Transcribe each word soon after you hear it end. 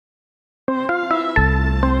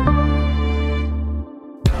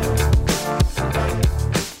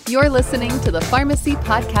You're listening to the Pharmacy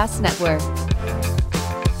Podcast Network.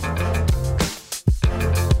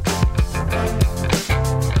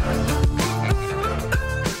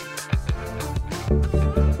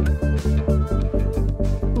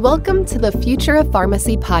 Welcome to the Future of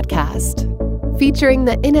Pharmacy podcast, featuring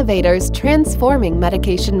the innovators transforming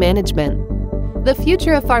medication management. The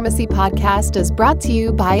Future of Pharmacy podcast is brought to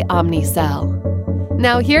you by Omnicell.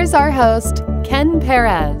 Now here's our host, Ken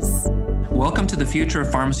Perez. Welcome to the Future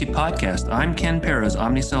of Pharmacy podcast. I'm Ken Perez,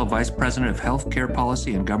 Omnicell Vice President of Healthcare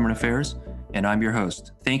Policy and Government Affairs, and I'm your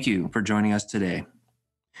host. Thank you for joining us today.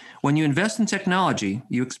 When you invest in technology,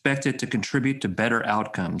 you expect it to contribute to better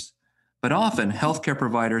outcomes. But often, healthcare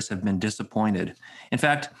providers have been disappointed. In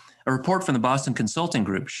fact, a report from the Boston Consulting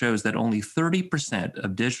Group shows that only 30%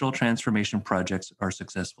 of digital transformation projects are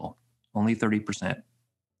successful. Only 30%.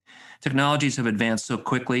 Technologies have advanced so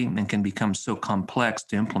quickly and can become so complex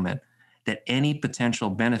to implement that any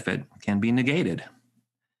potential benefit can be negated.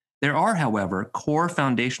 There are, however, core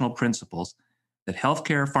foundational principles that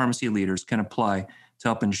healthcare pharmacy leaders can apply to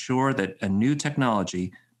help ensure that a new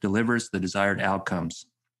technology delivers the desired outcomes.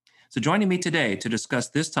 So joining me today to discuss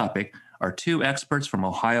this topic are two experts from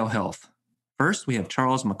Ohio Health. First, we have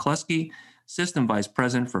Charles McCluskey, System Vice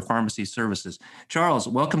President for Pharmacy Services. Charles,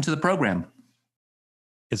 welcome to the program.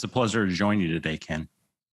 It's a pleasure to join you today, Ken.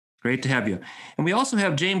 Great to have you. And we also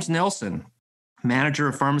have James Nelson, Manager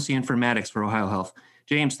of Pharmacy Informatics for Ohio Health.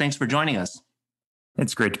 James, thanks for joining us.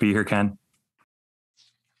 It's great to be here, Ken.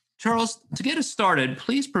 Charles, to get us started,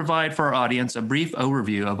 please provide for our audience a brief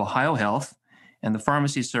overview of Ohio Health and the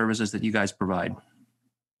pharmacy services that you guys provide.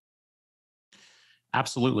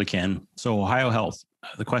 Absolutely, Ken. So Ohio Health,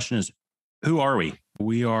 the question is, who are we?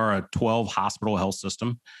 We are a 12-hospital health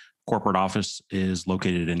system. Corporate office is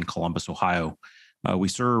located in Columbus, Ohio. We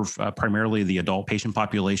serve primarily the adult patient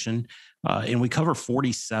population, and we cover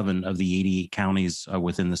 47 of the 88 counties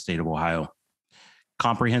within the state of Ohio.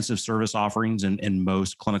 Comprehensive service offerings in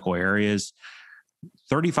most clinical areas.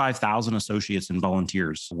 35,000 associates and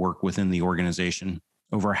volunteers work within the organization,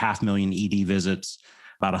 over 500,000 ED visits,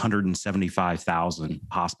 about 175,000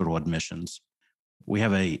 hospital admissions. We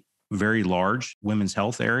have a very large women's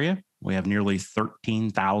health area. We have nearly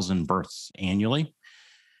 13,000 births annually.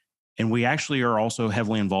 And we actually are also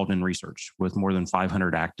heavily involved in research with more than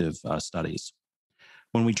 500 active studies.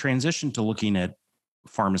 When we transition to looking at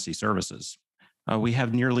pharmacy services, we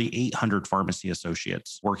have nearly 800 pharmacy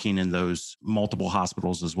associates working in those multiple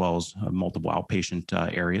hospitals as well as multiple outpatient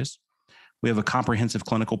areas. We have a comprehensive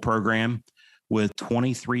clinical program with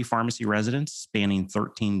 23 pharmacy residents spanning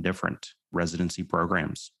 13 different residency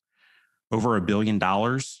programs. Over $1 billion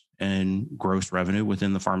in gross revenue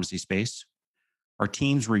within the pharmacy space. Our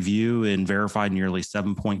teams review and verify nearly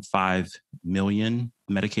 7.5 million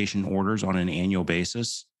medication orders on an annual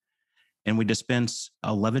basis. And we dispense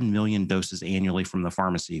 11 million doses annually from the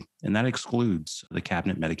pharmacy, and that excludes the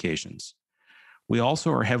cabinet medications. We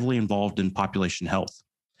also are heavily involved in population health.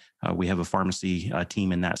 We have a pharmacy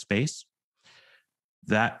team in that space.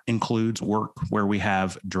 That includes work where we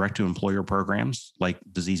have direct-to-employer programs like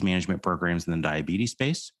disease management programs in the diabetes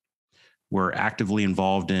space. We're actively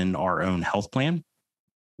involved in our own health plan.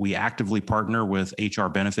 We actively partner with HR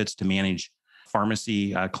Benefits to manage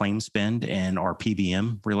pharmacy claim spend and our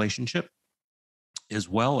PBM relationship, as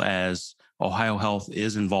well as Ohio Health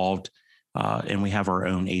is involved and we have our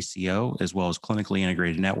own ACO as well as clinically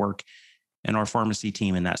integrated network. And our pharmacy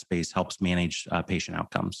team in that space helps manage patient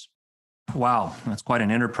outcomes. Wow, that's quite an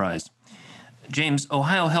enterprise. James,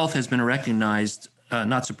 Ohio Health has been recognized,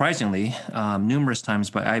 not surprisingly, numerous times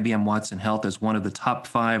by IBM Watson Health as one of the top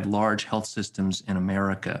 5 large health systems in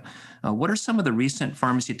America. What are some of the recent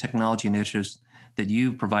pharmacy technology initiatives that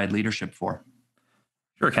you provide leadership for?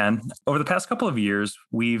 Sure, Ken. Over the past couple of years,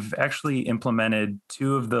 we've actually implemented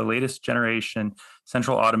 2 of the latest generation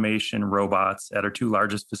central automation robots at our 2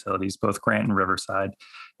 largest facilities, both Grant and Riverside,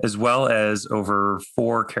 as well as over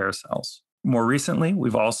 4 carousels. More recently,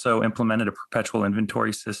 we've also implemented a perpetual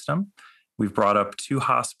inventory system. We've brought up 2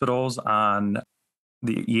 hospitals on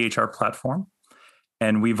the EHR platform.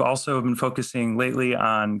 And we've also been focusing lately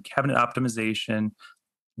on cabinet optimization,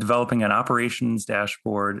 developing an operations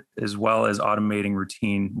dashboard, as well as automating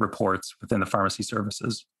routine reports within the pharmacy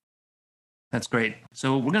services. That's great.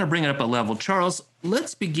 So we're going to bring it up a level. Charles,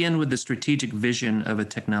 let's begin with the strategic vision of a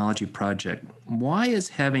technology project. Why is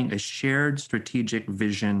having a shared strategic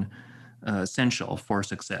vision essential for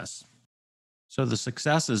success? So the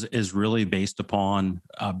success is really based upon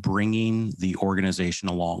bringing the organization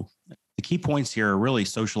along. The key points here are really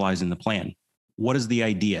socializing the plan. What is the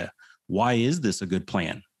idea? Why is this a good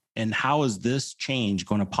plan? And how is this change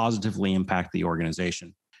going to positively impact the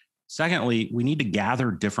organization? Secondly, we need to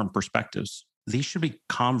gather different perspectives. These should be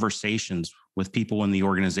conversations with people in the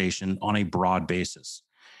organization on a broad basis.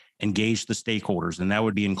 Engage the stakeholders, and that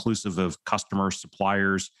would be inclusive of customers,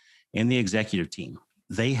 suppliers, and the executive team.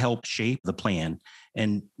 They help shape the plan.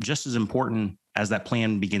 And just as important as that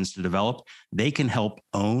plan begins to develop, they can help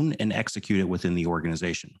own and execute it within the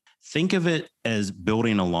organization. Think of it as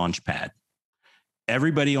building a launch pad.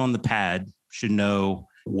 Everybody on the pad should know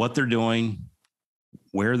what they're doing,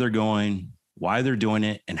 where they're going, why they're doing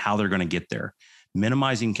it, and how they're going to get there.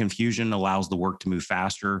 Minimizing confusion allows the work to move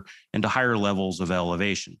faster and to higher levels of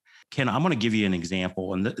elevation. Ken, I'm going to give you an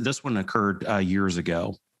example, and this one occurred years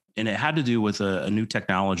ago, and it had to do with a new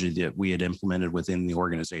technology that we had implemented within the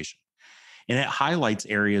organization. And it highlights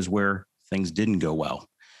areas where things didn't go well.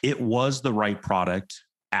 It was the right product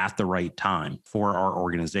at the right time for our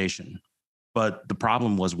organization. But the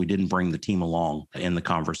problem was we didn't bring the team along in the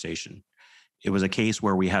conversation. It was a case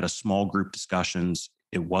where we had a small group discussions.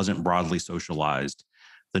 It wasn't broadly socialized.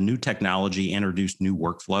 The new technology introduced new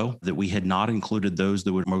workflow that we had not included those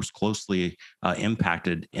that were most closely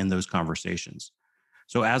impacted in those conversations.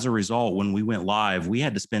 So as a result, when we went live, we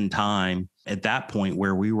had to spend time at that point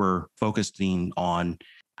where we were focusing on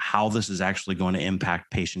how this is actually going to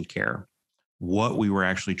impact patient care, what we were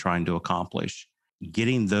actually trying to accomplish,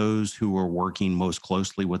 getting those who were working most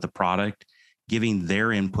closely with the product, giving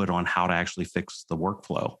their input on how to actually fix the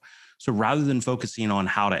workflow. So rather than focusing on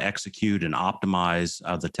how to execute and optimize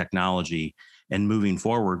the technology and moving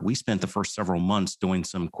forward, we spent the first several months doing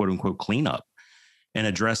some quote unquote cleanup and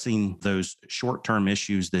addressing those short-term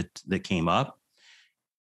issues that came up,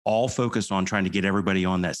 all focused on trying to get everybody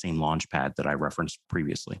on that same launch pad that I referenced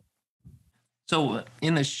previously. So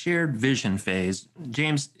in the shared vision phase,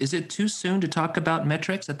 James, is it too soon to talk about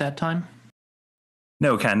metrics at that time?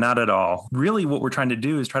 No, Ken, not at all. Really, what we're trying to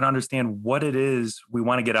do is try to understand what it is we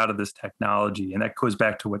want to get out of this technology. And that goes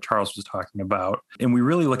back to what Charles was talking about. And we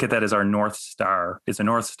really look at that as our North Star. It's a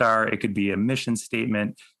North Star. It could be a mission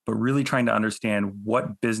statement, but really trying to understand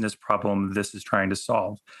what business problem this is trying to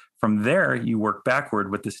solve. From there, you work backward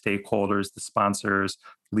with the stakeholders, the sponsors,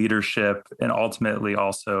 leadership, and ultimately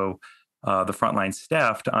also the frontline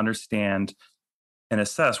staff to understand and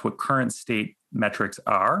assess what current state metrics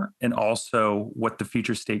are and also what the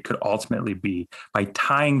future state could ultimately be. By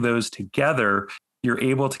tying those together, you're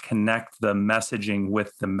able to connect the messaging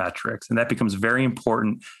with the metrics. And that becomes very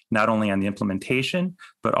important, not only on the implementation,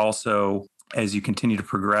 but also as you continue to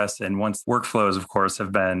progress. And once workflows, of course,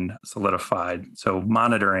 have been solidified. So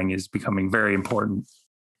monitoring is becoming very important.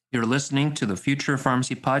 You're listening to the Future of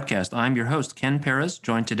Pharmacy podcast. I'm your host, Ken Perez,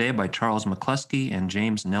 joined today by Charles McCluskey and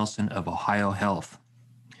James Nelson of Ohio Health.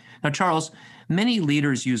 Now, Charles, many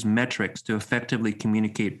leaders use metrics to effectively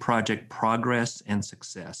communicate project progress and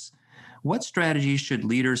success. What strategies should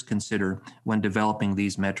leaders consider when developing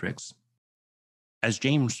these metrics? As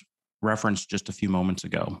James referenced just a few moments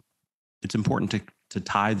ago, it's important to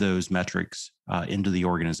tie those metrics into the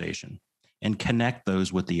organization and connect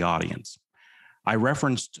those with the audience. I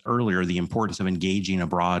referenced earlier the importance of engaging a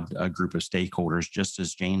broad group of stakeholders, just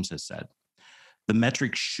as James has said. The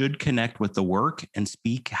metrics should connect with the work and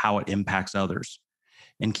speak how it impacts others.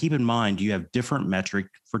 And keep in mind, you have different metrics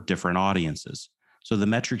for different audiences. So the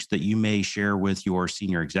metrics that you may share with your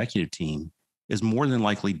senior executive team is more than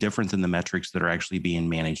likely different than the metrics that are actually being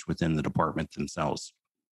managed within the department themselves.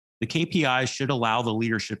 The KPIs should allow the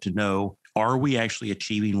leadership to know, are we actually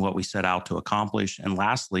achieving what we set out to accomplish? And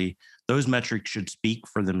lastly, those metrics should speak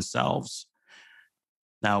for themselves.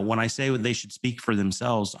 Now, when I say they should speak for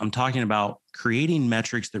themselves, I'm talking about creating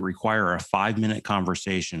metrics that require a 5-minute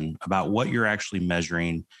conversation about what you're actually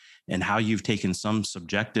measuring and how you've taken some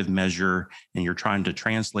subjective measure and you're trying to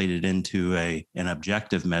translate it into an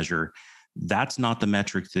objective measure. That's not the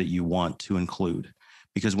metric that you want to include.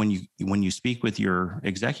 Because when you speak with your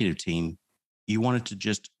executive team, you want it to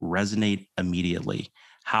just resonate immediately.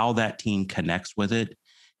 How that team connects with it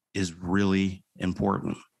is really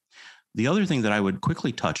important. The other thing that I would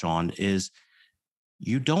quickly touch on is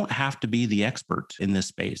you don't have to be the expert in this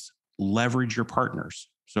space. Leverage your partners.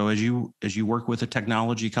 So as you work with a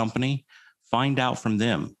technology company, find out from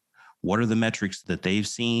them, what are the metrics that they've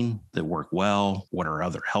seen that work well? What are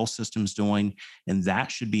other health systems doing? And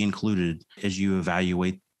that should be included as you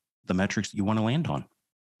evaluate the metrics that you want to land on.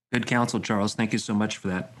 Good counsel, Charles. Thank you so much for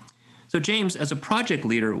that. So James, as a project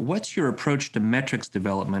leader, what's your approach to metrics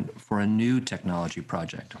development for a new technology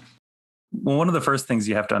project? Well, one of the first things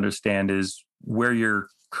you have to understand is where your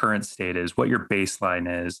current state is, what your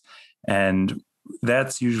baseline is. And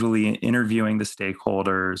that's usually interviewing the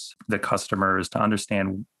stakeholders, the customers to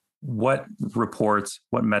understand what reports,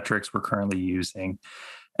 what metrics we're currently using.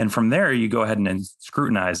 And from there, you go ahead and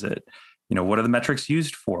scrutinize it. What are the metrics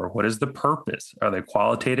used for? What is the purpose? Are they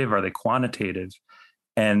qualitative? Are they quantitative?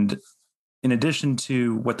 And in addition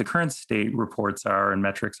to what the current state reports are and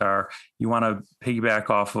metrics are, you want to piggyback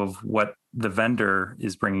off of what the vendor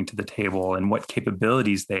is bringing to the table and what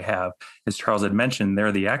capabilities they have. As Charles had mentioned,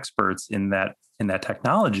 they're the experts in that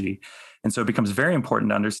technology. And so it becomes very important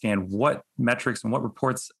to understand what metrics and what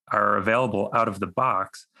reports are available out of the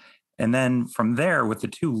box. And then from there, with the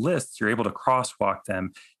two lists, you're able to crosswalk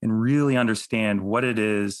them and really understand what it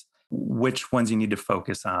is, which ones you need to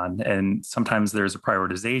focus on. And sometimes there's a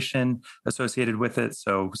prioritization associated with it.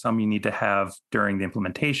 So some you need to have during the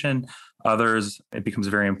implementation. Others, it becomes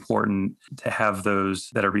very important to have those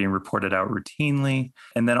that are being reported out routinely.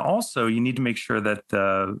 And then also you need to make sure that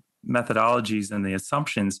the methodologies and the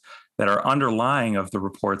assumptions that are underlying of the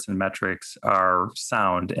reports and metrics are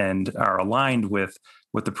sound and are aligned with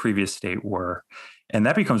what the previous state were. And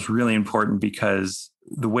that becomes really important because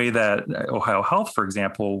the way that Ohio Health, for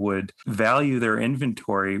example, would value their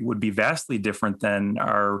inventory would be vastly different than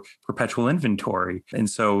our perpetual inventory. And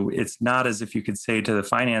so it's not as if you could say to the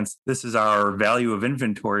finance, this is our value of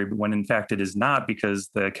inventory, but when in fact it is not, because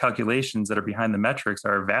the calculations that are behind the metrics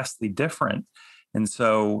are vastly different. And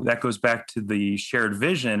so that goes back to the shared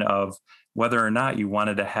vision of whether or not you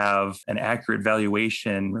wanted to have an accurate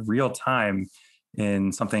valuation real time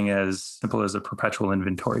in something as simple as a perpetual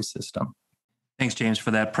inventory system. Thanks, James,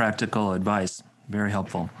 for that practical advice. Very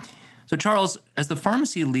helpful. So, Charles, as the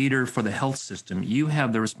pharmacy leader for the health system, you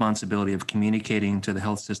have the responsibility of communicating to the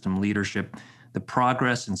health system leadership the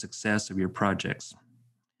progress and success of your projects.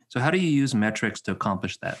 So how do you use metrics to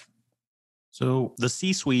accomplish that? So the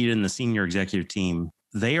C-suite and the senior executive team,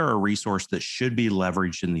 they are a resource that should be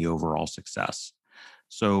leveraged in the overall success.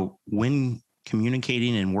 So when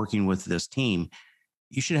communicating and working with this team,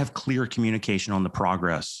 you should have clear communication on the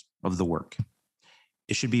progress of the work.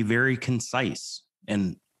 It should be very concise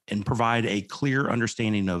and provide a clear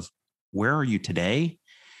understanding of where are you today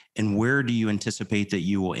and where do you anticipate that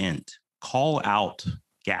you will end. Call out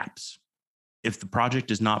gaps. If the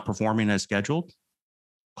project is not performing as scheduled,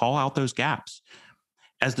 call out those gaps.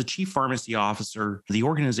 As the chief pharmacy officer, the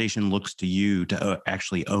organization looks to you to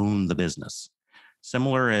actually own the business.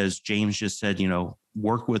 Similar as James just said,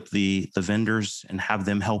 work with the vendors and have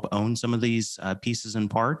them help own some of these pieces and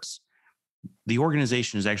parts. The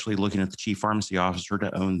organization is actually looking at the chief pharmacy officer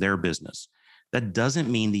to own their business. That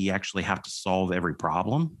doesn't mean that you actually have to solve every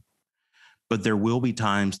problem, but there will be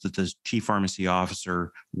times that the chief pharmacy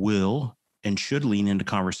officer will and should lean into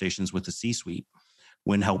conversations with the C-suite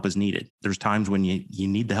when help is needed. There's times when you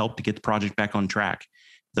need the help to get the project back on track.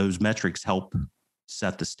 Those metrics help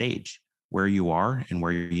set the stage where you are and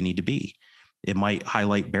where you need to be. It might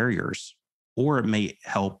highlight barriers, or it may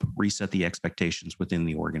help reset the expectations within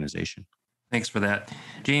the organization. Thanks for that.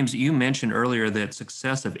 James, you mentioned earlier that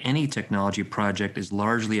success of any technology project is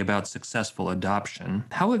largely about successful adoption.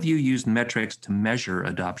 How have you used metrics to measure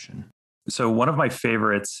adoption? So one of my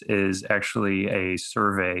favorites is actually a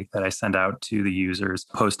survey that I send out to the users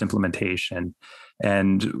post-implementation.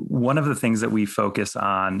 And one of the things that we focus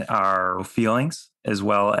on are feelings, as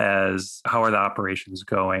well as how are the operations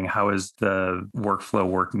going? How is the workflow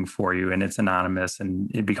working for you? And it's anonymous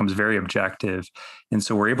and it becomes very objective. And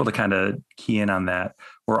so we're able to kind of key in on that.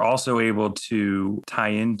 We're also able to tie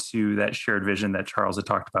into that shared vision that Charles had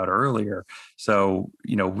talked about earlier. So,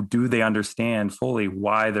 do they understand fully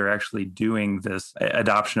why they're actually doing this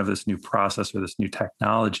adoption of this new process or this new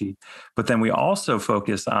technology? But then we also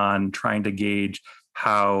focus on trying to gauge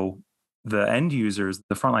how the end users,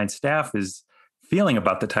 the frontline staff, is feeling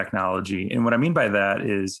about the technology. And what I mean by that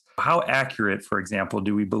is how accurate, for example,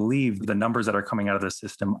 do we believe the numbers that are coming out of the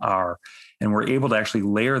system are? And we're able to actually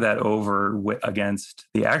layer that over against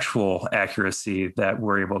the actual accuracy that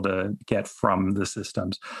we're able to get from the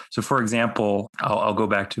systems. So for example, I'll go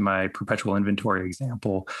back to my perpetual inventory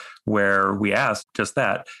example where we asked just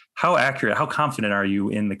that, how accurate, how confident are you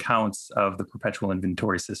in the counts of the perpetual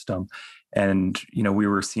inventory system? And, we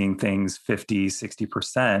were seeing things 50,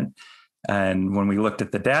 60%. And when we looked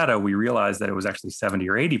at the data, we realized that it was actually 70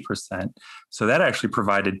 or 80%. So that actually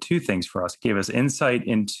provided two things for us. It gave us insight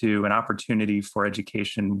into an opportunity for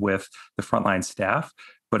education with the frontline staff,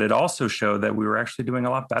 but it also showed that we were actually doing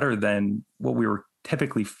a lot better than what we were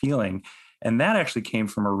typically feeling. And that actually came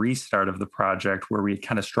from a restart of the project where we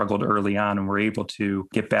kind of struggled early on and were able to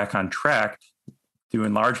get back on track, due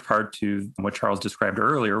in large part to what Charles described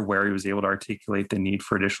earlier, where he was able to articulate the need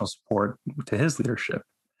for additional support to his leadership.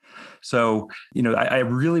 So, I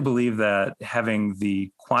really believe that having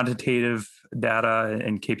the quantitative data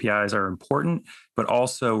and KPIs are important, but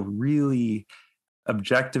also really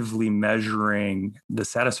objectively measuring the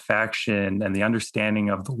satisfaction and the understanding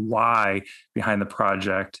of the why behind the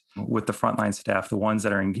project with the frontline staff, the ones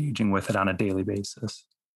that are engaging with it on a daily basis.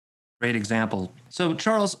 Great example. So,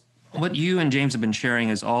 Charles, what you and James have been sharing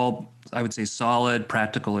is all, I would say, solid,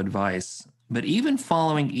 practical advice. But even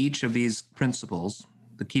following each of these principles,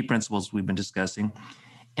 the key principles we've been discussing,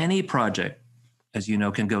 any project, as you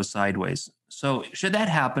know, can go sideways. So should that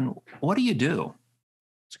happen, what do you do?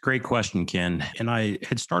 It's a great question, Ken. And I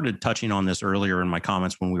had started touching on this earlier in my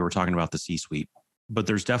comments when we were talking about the C-suite, but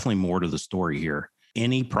there's definitely more to the story here.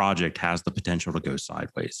 Any project has the potential to go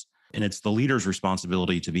sideways. And it's the leader's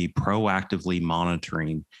responsibility to be proactively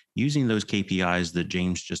monitoring using those KPIs that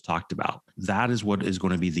James just talked about. That is what is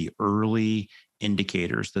going to be the early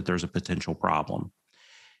indicators that there's a potential problem.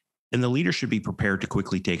 And the leader should be prepared to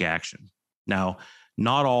quickly take action. Now,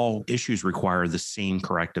 not all issues require the same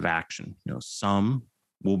corrective action. Some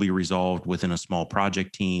will be resolved within a small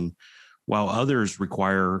project team, while others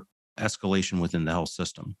require escalation within the health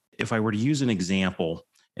system. If I were to use an example,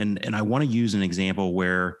 and I want to use an example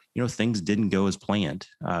where things didn't go as planned,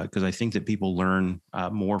 because I think that people learn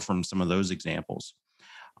more from some of those examples.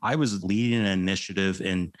 I was leading an initiative,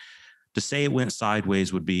 and to say it went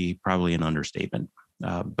sideways would be probably an understatement,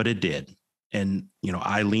 but it did. And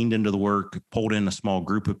I leaned into the work, pulled in a small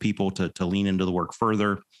group of people to lean into the work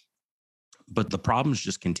further, but the problems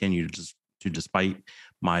just continued despite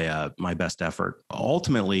my best effort.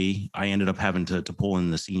 Ultimately, I ended up having to pull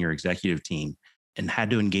in the senior executive team and had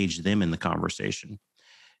to engage them in the conversation.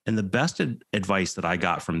 And the best advice that I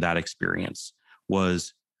got from that experience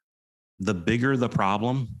was, the bigger the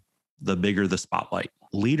problem, the bigger the spotlight.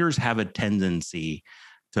 Leaders have a tendency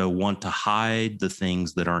to want to hide the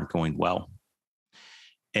things that aren't going well.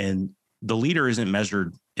 And the leader isn't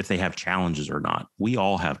measured if they have challenges or not. We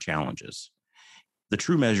all have challenges. The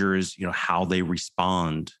true measure is, how they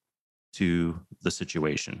respond to the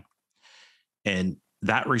situation. And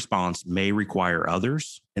that response may require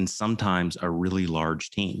others and sometimes a really large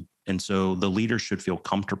team. And so the leader should feel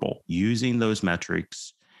comfortable using those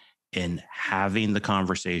metrics and having the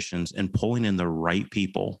conversations and pulling in the right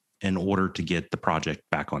people in order to get the project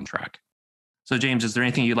back on track. So, James, is there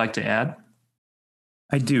anything you'd like to add?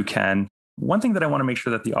 I do, Ken. One thing that I want to make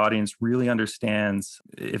sure that the audience really understands,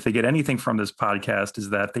 if they get anything from this podcast, is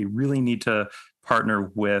that they really need to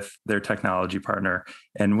partner with their technology partner.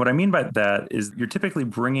 And what I mean by that is you're typically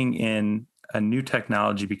bringing in a new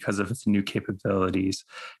technology because of its new capabilities.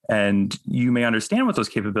 And you may understand what those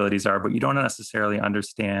capabilities are, but you don't necessarily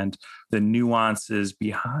understand the nuances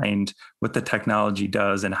behind what the technology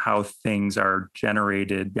does and how things are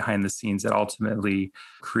generated behind the scenes that ultimately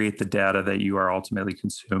create the data that you are ultimately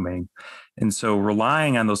consuming. And so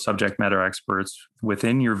relying on those subject matter experts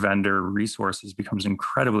within your vendor resources becomes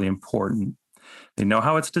incredibly important. They know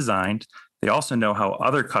how it's designed. They also know how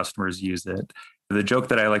other customers use it. The joke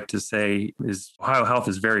that I like to say is Ohio Health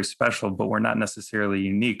is very special, but we're not necessarily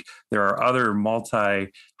unique. There are other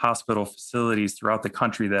multi-hospital facilities throughout the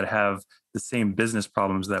country that have the same business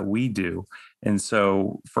problems that we do. And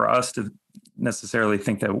so for us to necessarily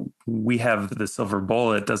think that we have the silver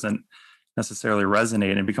bullet doesn't necessarily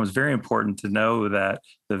resonate. And it becomes very important to know that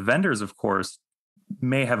the vendors, of course,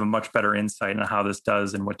 may have a much better insight on how this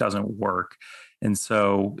does and what doesn't work. And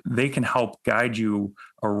so they can help guide you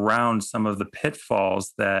around some of the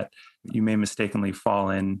pitfalls that you may mistakenly fall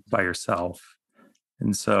in by yourself.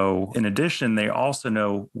 And so in addition, they also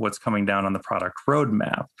know what's coming down on the product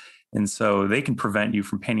roadmap. And so they can prevent you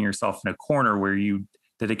from painting yourself in a corner where you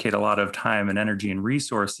dedicate a lot of time and energy and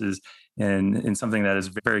resources in something that is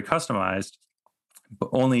very customized, but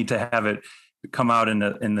only to have it come out in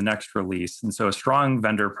the next release. And so a strong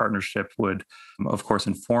vendor partnership would, of course,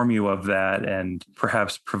 inform you of that and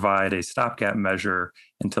perhaps provide a stopgap measure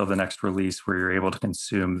until the next release where you're able to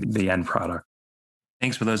consume the end product.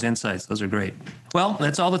 Thanks for those insights. Those are great. Well,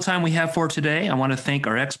 that's all the time we have for today. I want to thank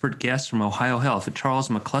our expert guests from Ohio Health, Charles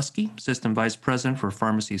McCluskey, System Vice President for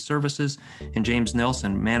Pharmacy Services, and James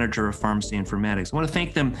Nelson, Manager of Pharmacy Informatics. I want to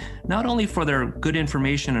thank them not only for their good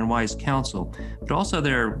information and wise counsel, but also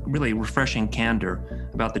their really refreshing candor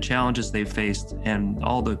about the challenges they've faced and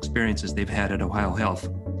all the experiences they've had at Ohio Health.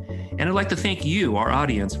 And I'd like to thank you, our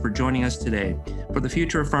audience, for joining us today. For the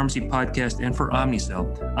Future of Pharmacy podcast and for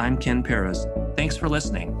Omnicell, I'm Ken Perez. Thanks for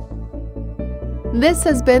listening. This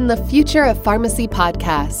has been the Future of Pharmacy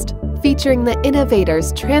podcast, featuring the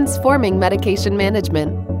innovators transforming medication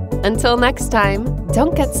management. Until next time,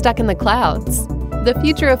 don't get stuck in the clouds. The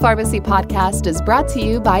Future of Pharmacy podcast is brought to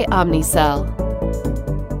you by Omnicell.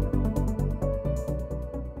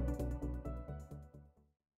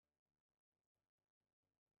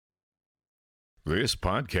 This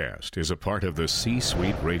podcast is a part of the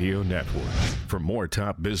C-Suite Radio Network. For more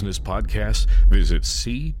top business podcasts, visit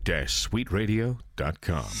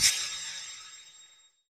c-suiteradio.com.